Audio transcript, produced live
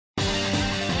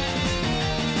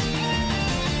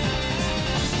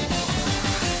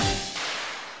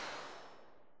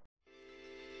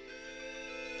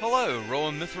Hello,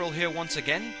 Rowan Mithril here once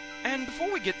again, and before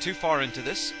we get too far into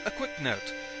this, a quick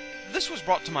note. This was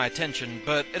brought to my attention,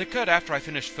 but it occurred after I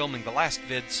finished filming the last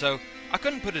vid, so I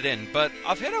couldn't put it in, but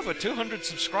I've hit over 200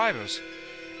 subscribers.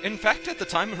 In fact, at the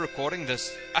time of recording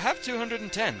this, I have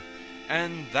 210,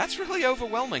 and that's really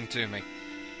overwhelming to me.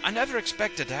 I never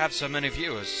expected to have so many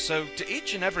viewers, so to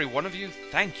each and every one of you,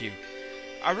 thank you.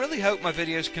 I really hope my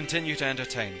videos continue to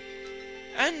entertain.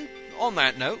 And on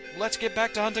that note, let's get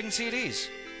back to hunting CDs.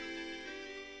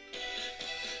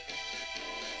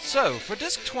 So, for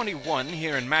disc 21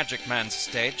 here in Magic Man's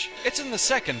stage, it's in the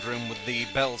second room with the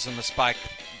bells and the spike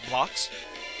blocks.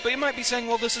 But you might be saying,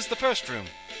 well, this is the first room.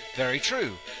 Very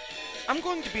true. I'm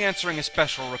going to be answering a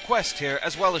special request here,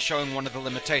 as well as showing one of the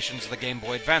limitations of the Game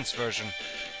Boy Advance version.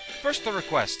 First, the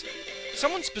request.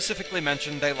 Someone specifically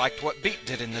mentioned they liked what Beat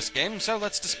did in this game, so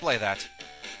let's display that.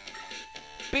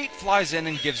 Beat flies in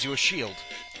and gives you a shield.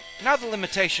 Now the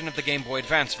limitation of the Game Boy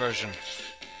Advance version.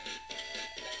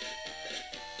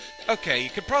 Okay, you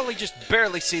could probably just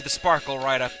barely see the sparkle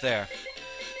right up there.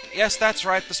 Yes, that's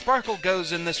right, the sparkle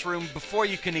goes in this room before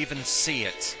you can even see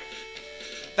it.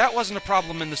 That wasn't a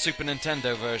problem in the Super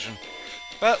Nintendo version.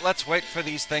 But let's wait for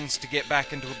these things to get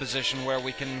back into a position where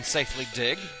we can safely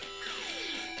dig.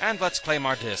 And let's claim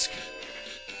our disc.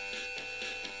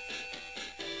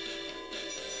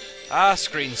 Ah,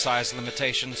 screen size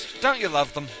limitations. Don't you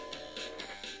love them?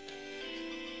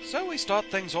 So we start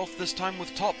things off this time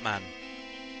with Top Man.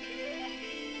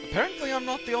 Apparently I'm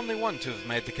not the only one to have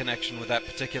made the connection with that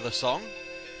particular song.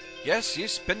 Yes, you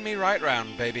spin me right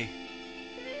round, baby.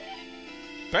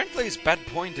 Apparently his bad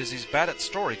point is he's bad at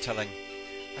storytelling.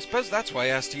 I suppose that's why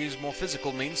he has to use more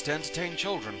physical means to entertain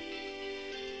children.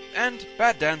 And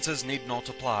bad dancers need not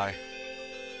apply.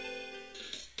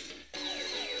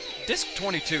 Disc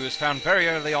 22 is found very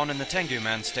early on in the Tengu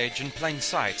Man stage in plain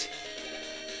sight.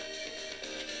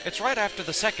 It's right after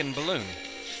the second balloon.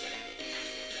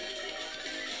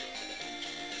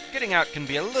 Getting out can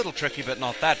be a little tricky, but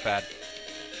not that bad.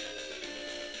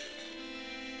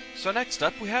 So next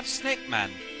up we have Snake Man.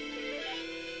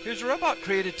 He was a robot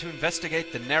created to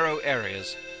investigate the narrow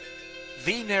areas.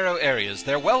 The narrow areas.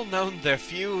 They're well known, they're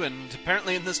few, and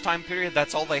apparently in this time period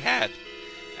that's all they had.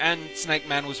 And Snake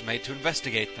Man was made to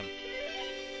investigate them.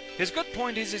 His good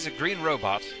point is he's a green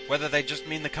robot. Whether they just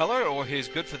mean the color or he's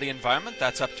good for the environment,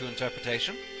 that's up to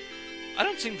interpretation. I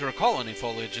don't seem to recall any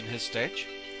foliage in his stage.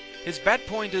 His bad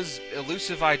point is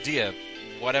elusive idea,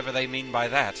 whatever they mean by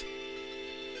that.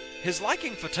 His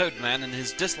liking for Toadman and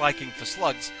his disliking for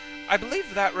slugs, I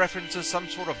believe that references some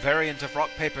sort of variant of rock,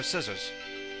 paper, scissors.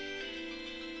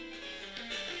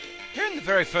 Here in the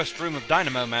very first room of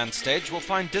Dynamo Man stage, we'll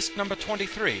find disc number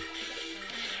 23.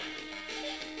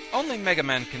 Only Mega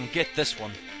Man can get this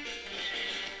one.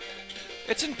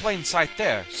 It's in plain sight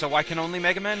there, so why can only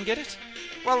Mega Man get it?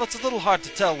 Well, it's a little hard to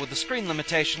tell with the screen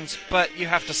limitations, but you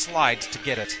have to slide to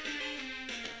get it.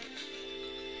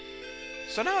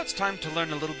 So now it's time to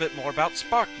learn a little bit more about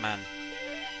Sparkman.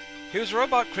 He was a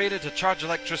robot created to charge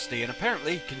electricity, and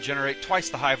apparently can generate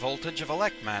twice the high voltage of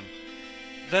Electman.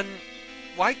 Then,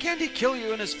 why can't he kill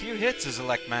you in as few hits as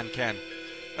Electman can?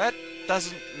 That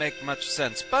doesn't make much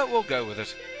sense, but we'll go with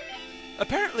it.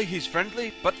 Apparently he's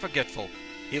friendly, but forgetful.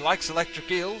 He likes electric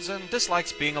eels and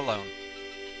dislikes being alone.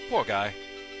 Poor guy.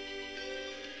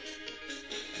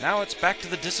 Now it's back to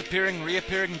the disappearing,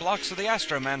 reappearing blocks of the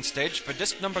Astro Man stage for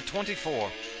disc number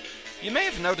 24. You may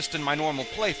have noticed in my normal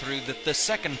playthrough that this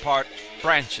second part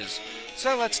branches,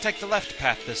 so let's take the left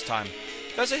path this time.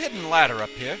 There's a hidden ladder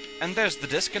up here, and there's the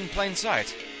disc in plain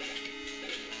sight.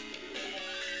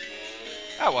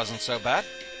 That wasn't so bad.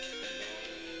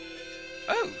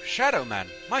 Oh, Shadow Man,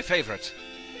 my favorite.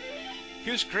 He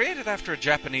was created after a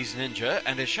Japanese ninja,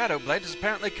 and his Shadow Blade is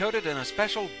apparently coated in a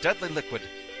special deadly liquid.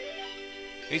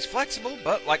 He's flexible,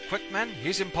 but like Quickman,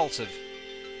 he's impulsive.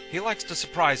 He likes to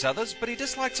surprise others, but he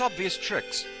dislikes obvious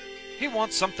tricks. He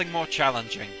wants something more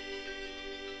challenging.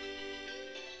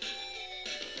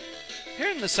 Here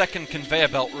in the second conveyor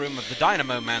belt room of the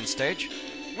Dynamo Man stage,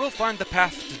 we'll find the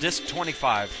path to disc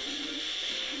 25.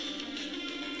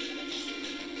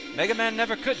 Mega Man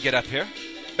never could get up here.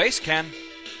 Bass can.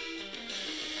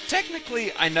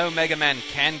 Technically, I know Mega Man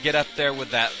can get up there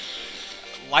with that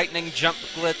lightning jump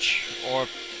glitch, or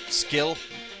skill,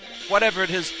 whatever it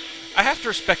is. I have to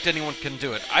respect anyone can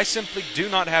do it. I simply do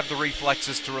not have the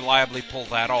reflexes to reliably pull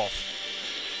that off.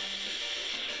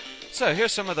 So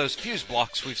here's some of those fuse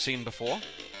blocks we've seen before.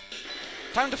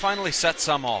 Time to finally set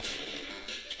some off.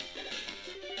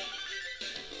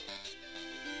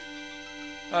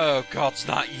 Oh, God's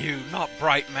not you, not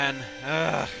Bright Man.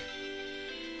 Ugh.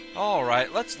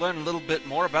 Alright, let's learn a little bit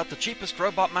more about the cheapest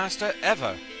robot master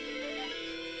ever.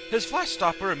 His flash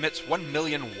stopper emits 1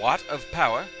 million watt of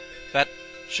power. That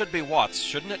should be watts,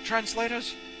 shouldn't it,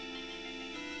 translators?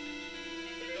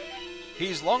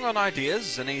 He's long on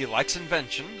ideas, and he likes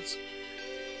inventions.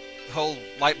 The whole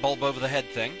light bulb over the head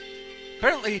thing.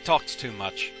 Apparently he talks too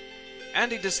much.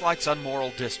 And he dislikes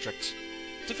unmoral districts.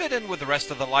 To fit in with the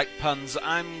rest of the light puns,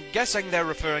 I'm guessing they're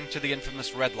referring to the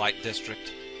infamous red light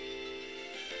district.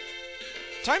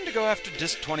 Time to go after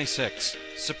Disc 26.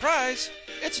 Surprise!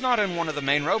 It's not in one of the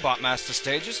main Robot Master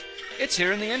stages. It's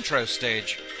here in the intro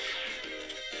stage.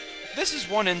 This is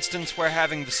one instance where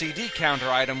having the CD counter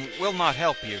item will not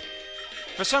help you.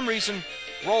 For some reason,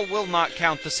 Roll will not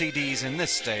count the CDs in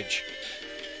this stage.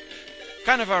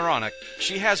 Kind of ironic.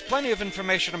 She has plenty of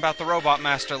information about the Robot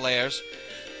Master layers,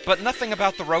 but nothing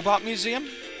about the Robot Museum?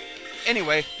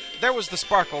 Anyway, there was the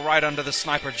sparkle right under the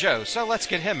Sniper Joe, so let's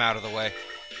get him out of the way.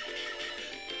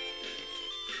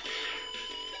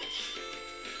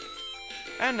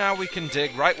 And now we can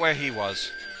dig right where he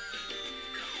was.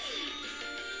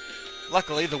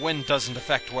 Luckily, the wind doesn't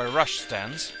affect where Rush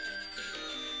stands.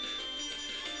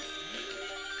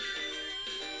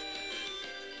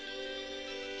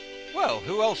 Well,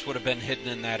 who else would have been hidden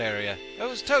in that area? It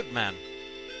was Toadman.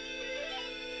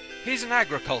 He's an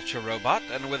agriculture robot,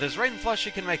 and with his rain flush he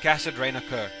can make acid rain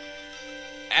occur.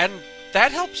 And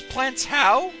that helps plants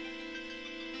how?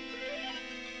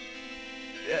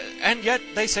 And yet,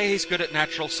 they say he's good at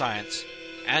natural science.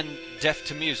 And deaf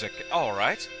to music.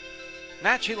 Alright.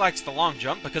 Natch, he likes the long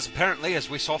jump, because apparently, as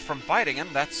we saw from fighting him,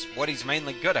 that's what he's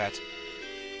mainly good at.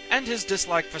 And his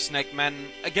dislike for Snake Man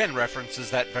again references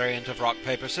that variant of rock,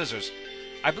 paper, scissors.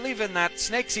 I believe in that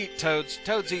snakes eat toads,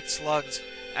 toads eat slugs,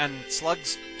 and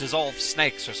slugs dissolve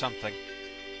snakes or something.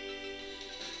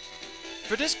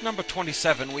 For disc number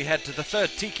 27, we head to the third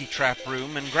Tiki Trap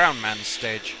room in Groundman's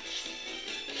stage.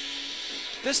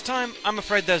 This time, I'm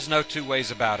afraid there's no two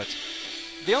ways about it.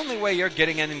 The only way you're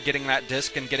getting in and getting that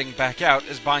disc and getting back out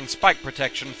is buying spike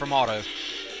protection from Auto.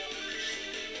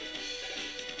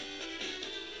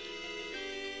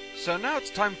 So now it's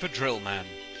time for Drill Man.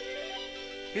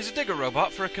 He's a digger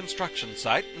robot for a construction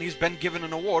site, and he's been given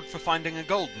an award for finding a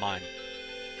gold mine.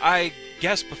 I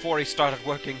guess before he started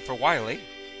working for Wily.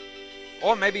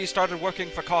 Or maybe he started working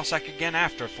for Cossack again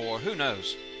after, for who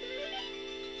knows.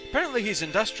 Apparently he's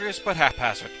industrious but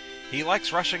haphazard. He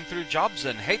likes rushing through jobs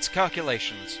and hates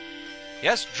calculations.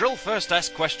 Yes, drill first,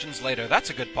 ask questions later. That's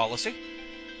a good policy.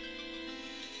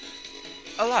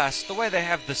 Alas, the way they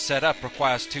have this set up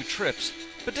requires 2 trips,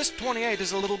 but disc 28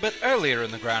 is a little bit earlier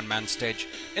in the Groundman stage,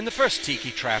 in the first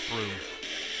Tiki Trap room.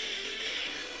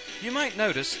 You might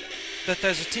notice that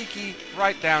there's a Tiki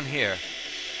right down here.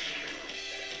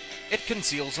 It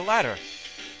conceals a ladder.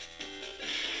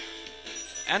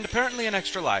 And apparently an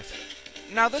extra life.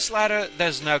 Now this ladder,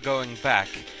 there's no going back.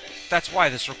 That's why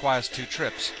this requires 2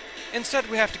 trips. Instead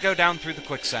we have to go down through the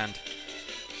quicksand.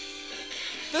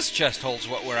 This chest holds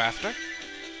what we're after.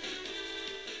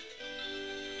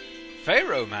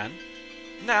 Pharaoh Man?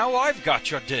 Now I've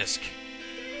got your disc.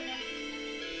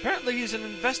 Apparently he's an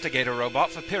investigator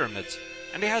robot for pyramids,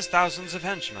 and he has thousands of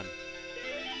henchmen.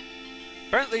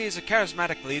 Apparently he's a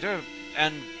charismatic leader,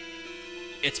 and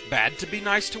it's bad to be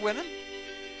nice to women?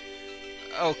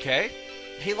 Okay.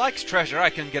 He likes treasure, I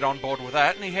can get on board with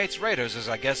that, and he hates raiders, as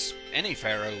I guess any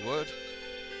pharaoh would.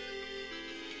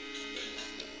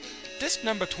 Disc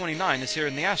number 29 is here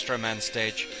in the Astro Man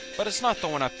stage, but it's not the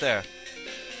one up there.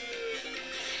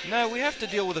 No, we have to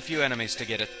deal with a few enemies to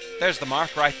get it. There's the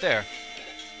mark right there.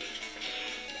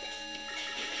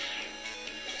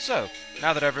 So,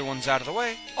 now that everyone's out of the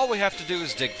way, all we have to do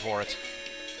is dig for it.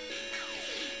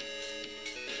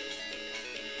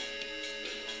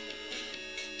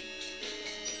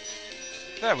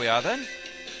 There we are then.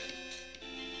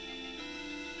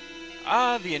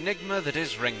 Ah, the enigma that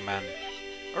is Ringman.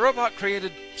 A robot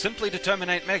created simply to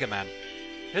terminate Mega Man.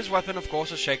 His weapon, of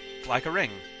course, is shaped like a ring.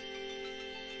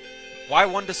 Why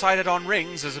one decided on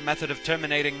rings as a method of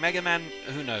terminating Mega Man,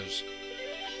 who knows.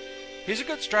 He's a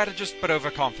good strategist, but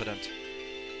overconfident.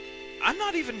 I'm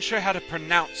not even sure how to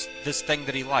pronounce this thing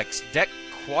that he likes.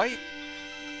 Deck-quite?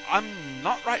 I'm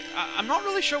not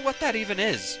really sure what that even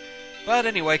is. But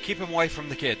anyway, keep him away from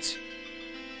the kids.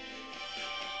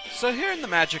 So here in the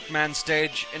Magic Man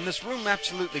stage, in this room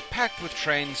absolutely packed with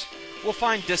trains, we'll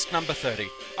find disc number 30,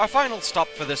 our final stop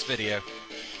for this video.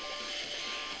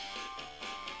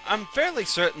 I'm fairly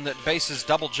certain that Base's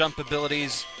double jump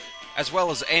abilities, as well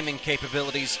as aiming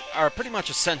capabilities, are pretty much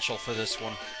essential for this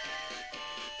one.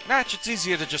 Natch, it's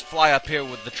easier to just fly up here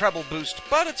with the treble boost,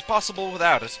 but it's possible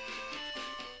without it.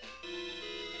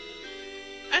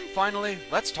 And finally,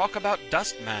 let's talk about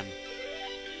Dustman.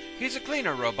 He's a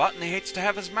cleaner robot and he hates to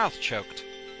have his mouth choked.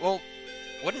 Well,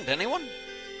 wouldn't anyone?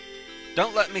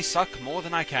 Don't let me suck more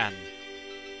than I can.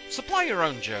 Supply your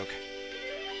own joke.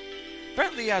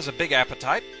 Apparently he has a big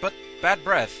appetite, but bad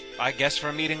breath, I guess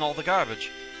from eating all the garbage.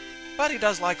 But he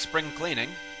does like spring cleaning.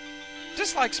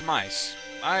 Dislikes mice.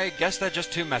 I guess they're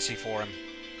just too messy for him.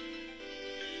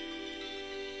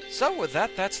 So with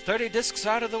that, that's 30 discs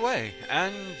out of the way,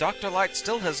 and Dr. Light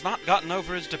still has not gotten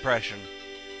over his depression.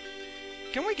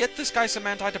 Can we get this guy some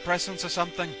antidepressants or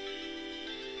something?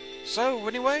 So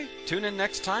anyway, tune in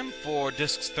next time for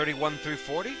discs 31 through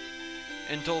 40.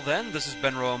 Until then, this has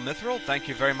been Rowan Mithril. Thank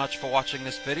you very much for watching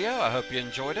this video. I hope you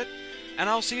enjoyed it, and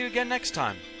I'll see you again next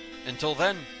time. Until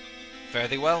then, fare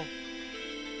thee well.